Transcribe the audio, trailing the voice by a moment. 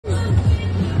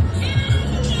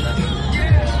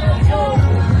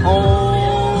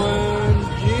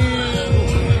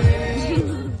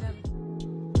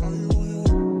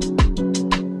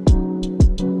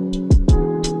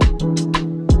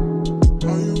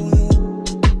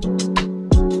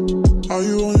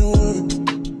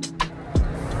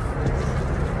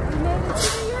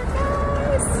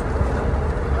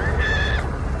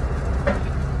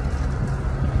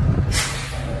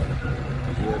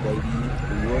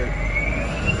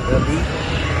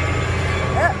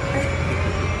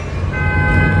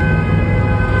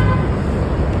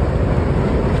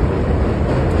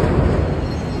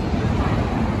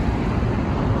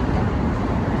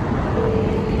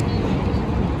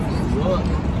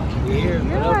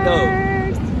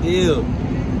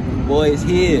Boy is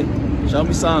here. Show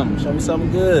me something. Show me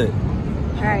something good.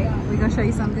 All right, we're gonna show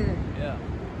you something good. Yeah.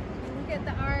 Look at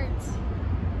the art.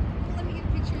 Let me get a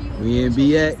picture of you. We in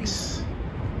BX.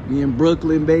 We in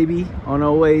Brooklyn, baby. On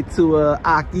our way to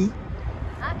Aki.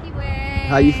 Aki way.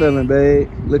 How you feeling,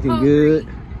 babe? Looking hungry. good.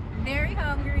 Very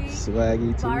hungry.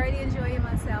 Swaggy too. Already enjoying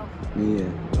myself. Yeah,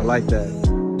 I like that.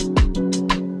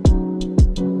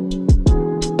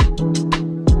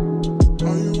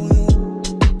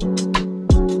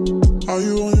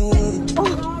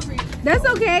 That's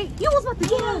okay. You was about to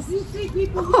get us. You see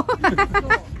people.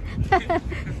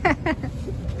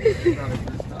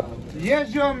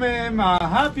 Yes, young man. I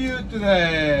help you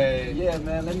today. Yeah,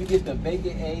 man. Let me get the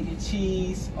bacon, egg, and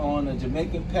cheese on a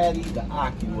Jamaican patty the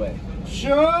Aki way.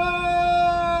 Sure.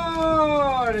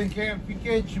 And can't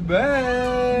forget you, babe.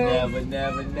 Never,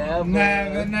 never, never.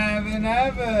 Never, never,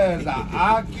 never. The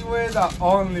Aki way, the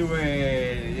only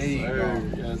way. There you go.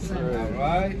 Yes, sir. All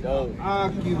right. Dope.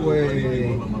 Aki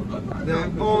way.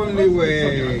 The only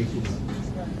way.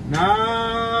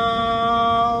 Now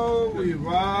we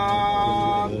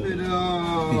wrap it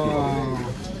up.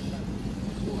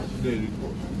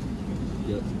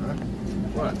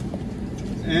 What?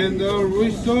 And the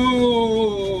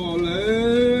result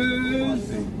is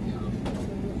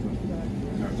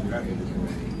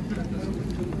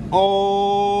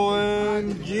OMG.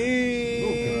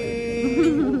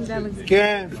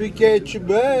 Can't forget you,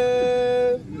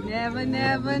 babe. Never,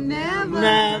 never, never.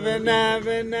 Never,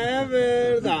 never,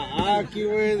 never. The Aki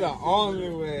way, the only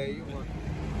way.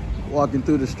 Walking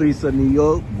through the streets of New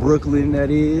York, Brooklyn, that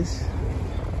is.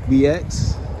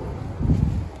 BX.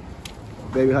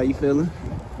 Baby, how you feeling?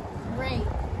 Great.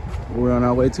 We're on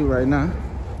our way to right now.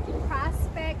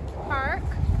 Prospect Park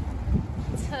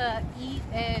to eat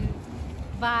and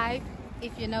vibe.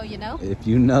 If you know, you know. If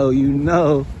you know, you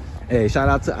know. Hey, shout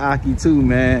out to Aki too,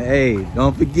 man. Hey,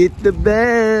 don't forget the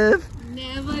Bev.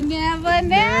 Never, never,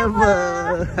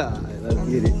 never. All right, let's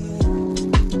get it.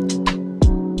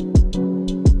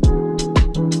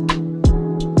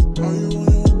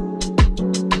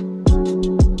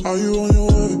 Are you on your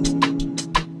way?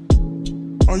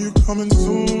 Are you coming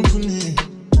soon to me?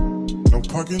 No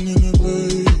parking in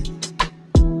LA,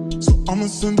 so I'ma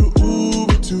send an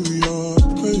Uber to your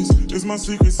place. It's my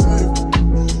secret safe,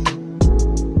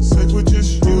 safe with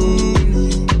just you and me.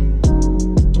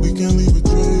 We can't leave a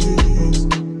trace.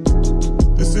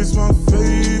 This is my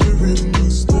favorite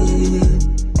mistake.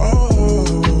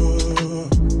 Oh.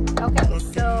 Okay,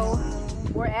 so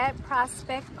we're at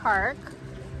Prospect Park,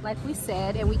 like we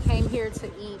said, and we came here to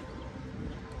eat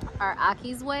our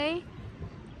Aki's way.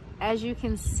 As you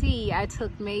can see, I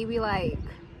took maybe like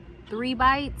 3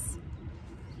 bites.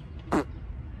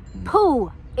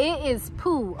 Poo. It is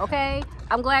poo, okay?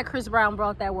 I'm glad Chris Brown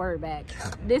brought that word back.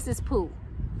 This is poo.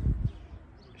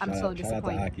 I'm so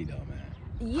disappointed. Shout out to Aki though, man.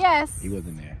 Yes. He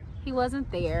wasn't there. He wasn't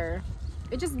there.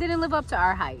 It just didn't live up to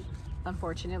our height,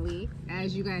 unfortunately.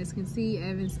 As you guys can see,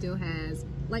 Evan still has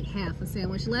like half a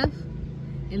sandwich left.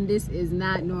 And this is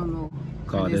not normal.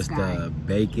 Call this the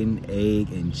bacon, egg,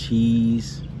 and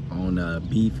cheese on a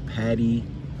beef patty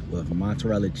with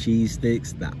mozzarella cheese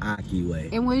sticks, the Aki way.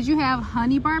 And what did you have?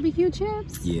 Honey barbecue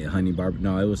chips? Yeah, honey barbecue.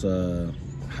 No, it was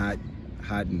hot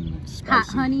and spicy. Hot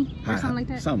honey or something like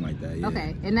that? Something like that, yeah.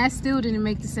 Okay, and that still didn't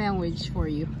make the sandwich for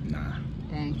you? Nah.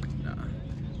 Dang. Nah.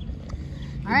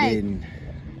 All right.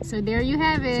 So there you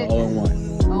have it. So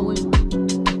 0-1. 0-1.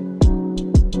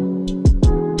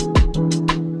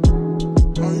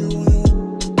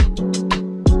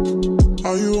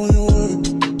 Are you on your way?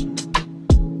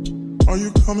 Are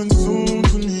you coming soon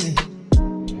to me?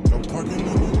 No parking in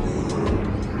the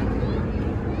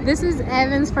This is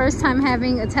Evan's first time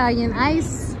having Italian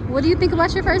ice. What do you think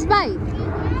about your first bite?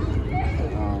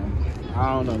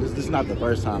 I don't know. This is not the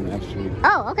first time, actually.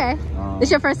 Oh, okay.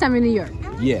 It's your first time in New York?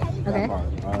 Yeah. Okay.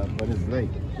 That part. But it's great.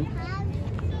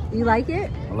 You like it?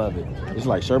 I love it. It's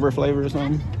like sherbet flavor or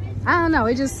something. I don't know.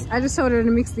 I just told her to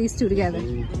mix these two together.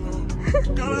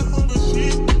 Got a hunger, she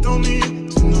don't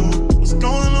need to know what's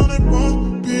going on. It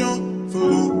won't be on for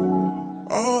long.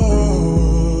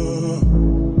 Oh,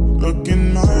 look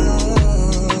in my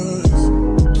eyes.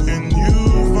 Can you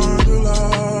find the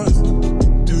lies?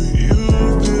 Do you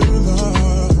feel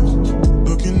alive?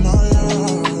 Look in my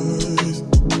eyes.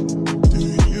 Do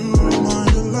you mind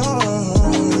the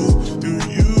lies? Do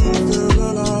you feel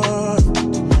alive?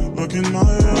 Look in my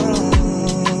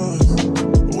eyes.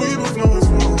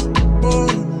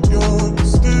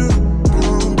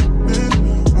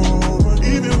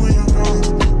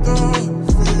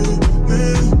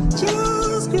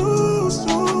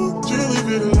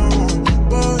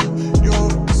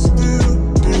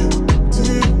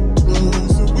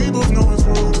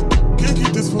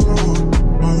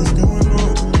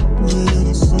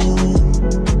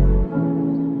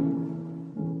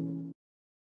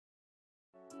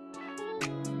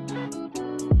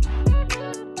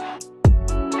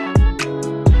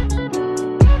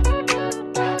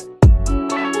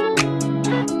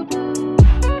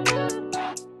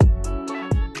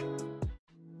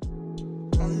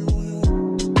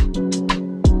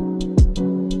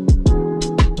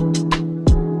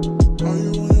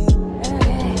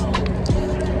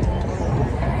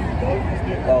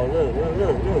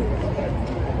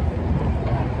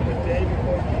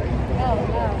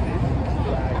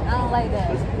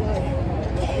 does.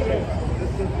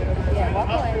 Yeah, walk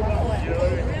away, walk away.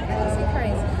 This is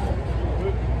crazy.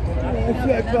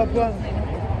 Okay, let's go.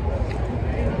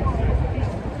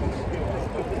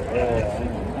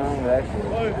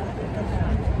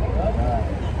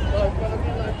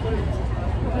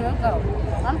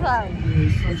 I'm sorry.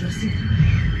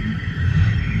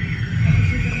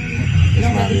 This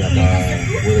might be like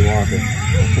Willy Wonka.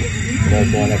 That's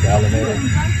going at the elevator.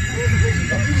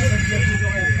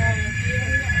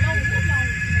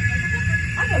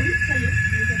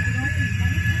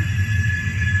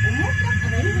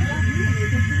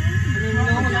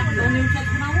 On est au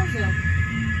 91.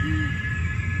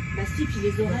 Bah si, puis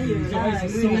les oreilles, là,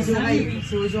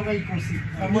 c'est aux oreilles qu'on sait.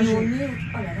 Moi, on est...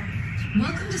 Oh là là.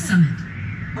 Welcome to Summit.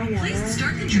 Please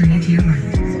start the journey to your right.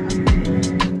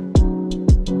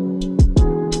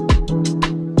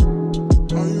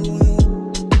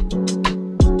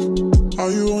 Are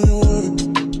you on your way?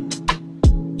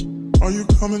 Are you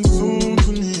coming soon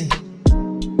to me?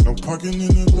 No parking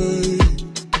in LA,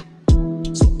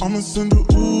 so I'ma send an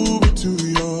Uber to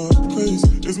your place.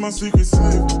 Is my secret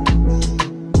safe?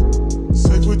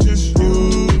 Safe with just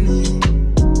you and me.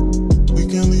 We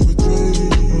can't leave a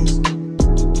trace.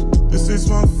 This is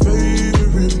my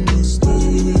favorite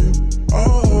mistake.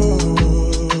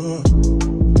 Oh,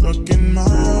 look in my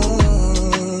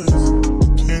eyes.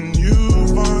 Can you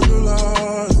find the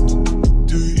lies?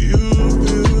 Do you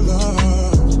feel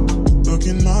alive? Look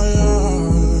in my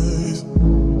eyes.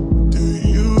 Do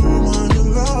you mind the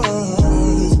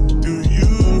lies? Do you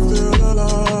feel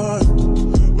alive?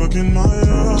 Look in my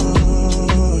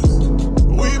eyes.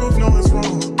 We both know it's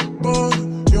wrong, but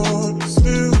you're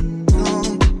still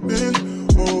coming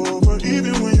over.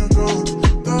 Even when you're gone,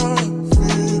 the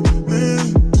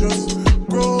feeling just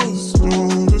grows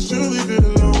stronger. She'll leave it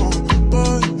alone,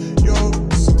 but you're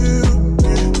still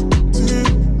getting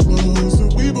closer.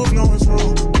 We both know it's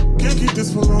wrong, can't keep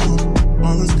this for long.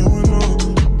 All that's going on,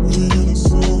 put it in a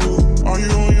song. Are you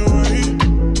on your way?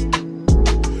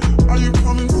 Are you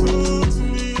coming soon to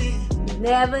me?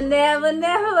 Never, never,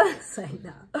 never. Say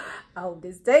no. I hope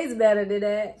this tastes better than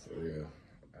that. Yeah.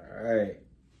 All right.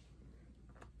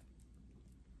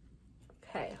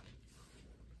 Okay.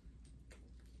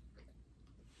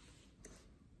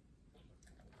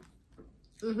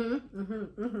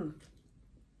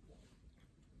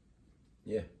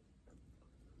 Yeah.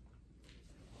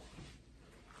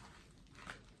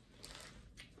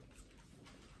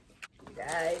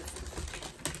 Guys,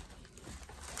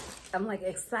 I'm like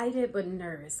excited but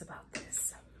nervous about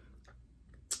this.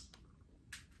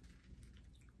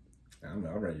 I'm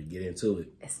ready to get into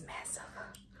it. It's massive.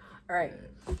 All right.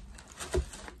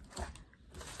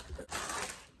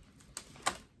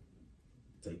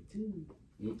 Take two.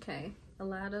 Okay. A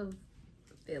lot of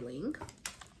filling.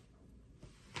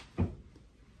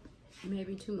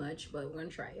 Maybe too much, but we're gonna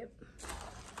try it.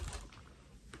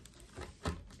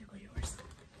 There go yours.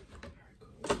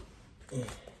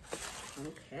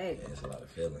 Okay. Yeah, it's a lot of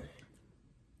filling.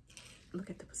 Look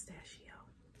at the pistachio.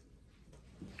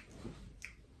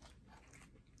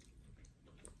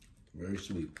 Very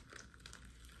sweet.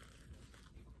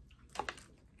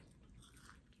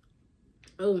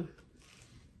 Oh.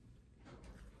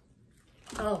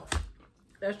 Oh,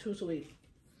 that's too sweet.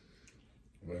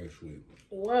 Very sweet.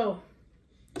 Whoa.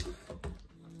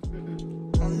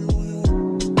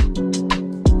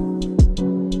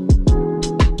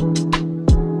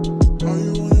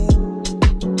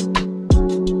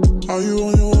 Are you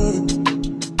on your way?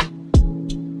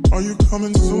 Are you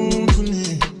coming soon to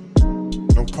me?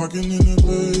 No parking in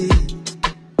LA,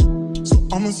 so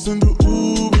I'ma send an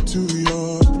Uber to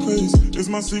your place. Is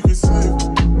my secret safe?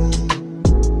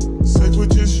 Safe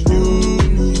with just you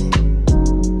and me.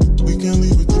 We can't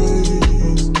leave a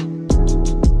trace.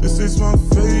 This is my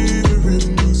favorite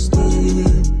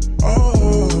mistake.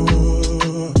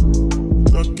 Oh,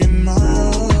 look in my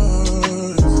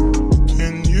eyes.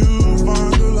 Can you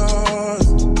find the lies?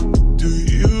 Do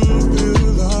you feel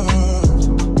alive?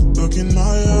 Look in my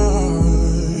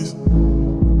eyes.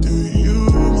 Do you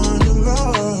mind the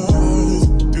lies?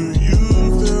 Do you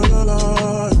feel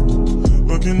alive?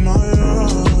 Look in my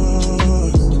eyes.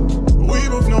 We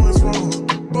both know it's wrong,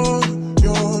 but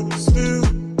you're still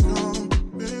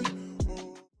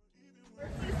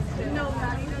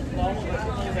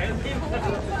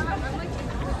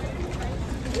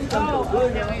coming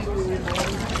over.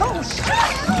 Oh,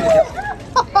 shit!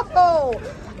 Oh,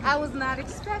 I was not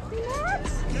expecting that.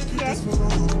 Okay.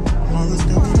 All that's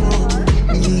going on,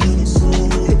 put it in a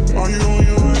song. Are you on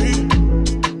your way?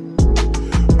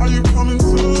 Are you coming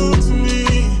soon to me?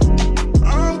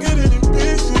 I'm getting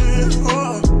impatient.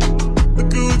 Oh,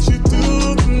 look at what you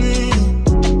do to me.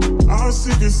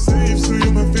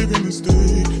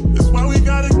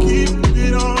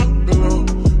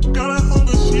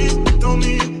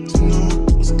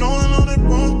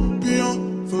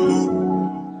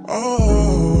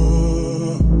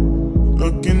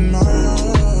 Look in my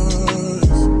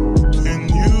eyes. Can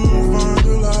you find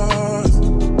the lies?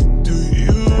 Do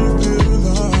you feel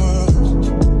alive?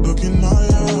 Look in my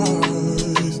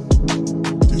eyes.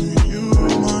 Do you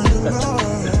mind the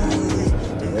lies?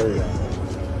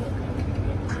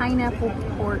 Pineapple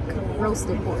pork,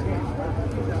 roasted pork.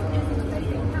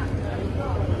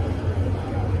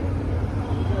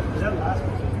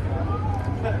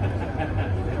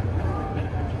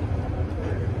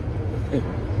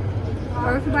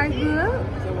 First bite good.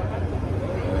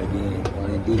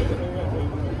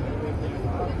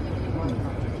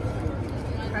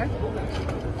 Okay.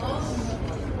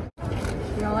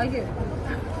 You don't like it?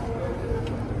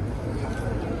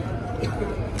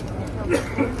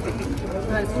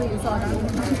 Like sweet and salty.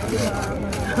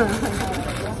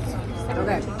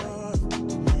 Okay.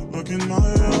 Look in my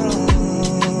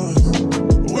eyes.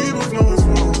 We both know it's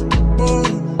wrong, but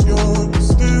you're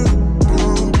still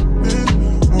coming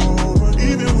over.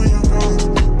 Even when you're gone,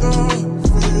 the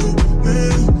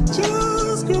feeling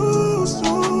just grows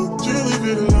strong. You leave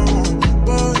it alone,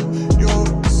 but you're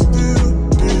still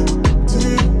getting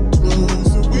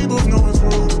close. We both know it's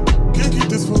wrong. Can't keep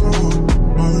this for long.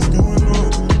 All that's going on,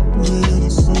 we're in a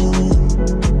song.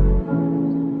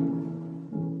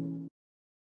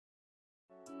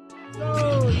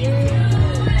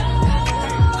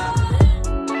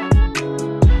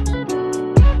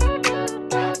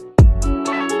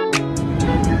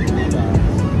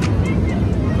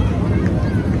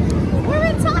 We're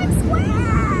in Times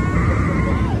Square!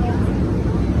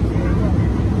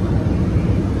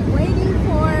 Waiting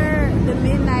for the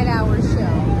midnight hour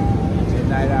show.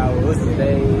 Midnight hour. What's the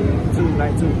day?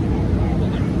 Night 2.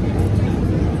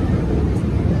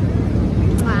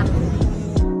 Mwah.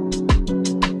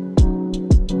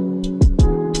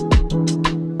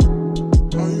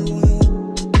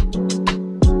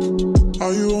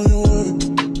 Are you on your way?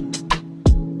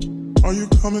 Are you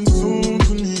coming soon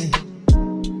to me?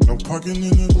 No parking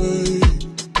in LA,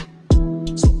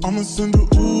 so I'ma send an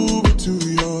Uber to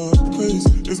your place.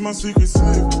 Is my secret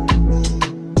safe?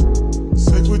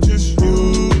 Safe with just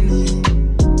you.